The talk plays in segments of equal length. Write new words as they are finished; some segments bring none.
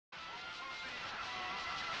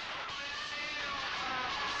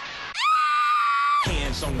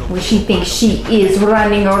Who she thinks she is,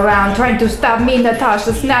 running around trying to stop me,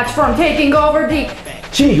 Natasha Snatch, from taking over the...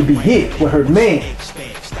 She need to be hit with her man.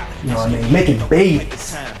 You know what I mean? Making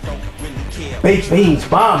babies. Baked beans,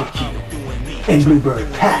 barbecue, and blueberry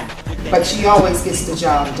pie. But she always gets the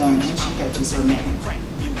job done and she catches her man.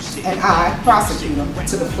 And I prosecute him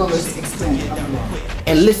to the fullest extent of the law.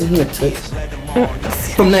 And listen here, Toots.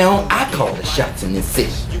 From now on, I call the shots in this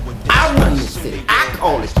city. I run this city. I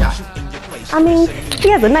call the shots. I mean, he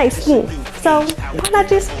has a nice skin, so why not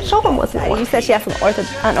just show him what's nice? You said she has some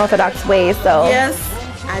unorthodox ways, so... Yes,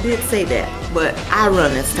 I did say that, but I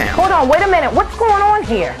run this town. Hold on, wait a minute. What's going on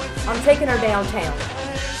here? I'm taking her downtown.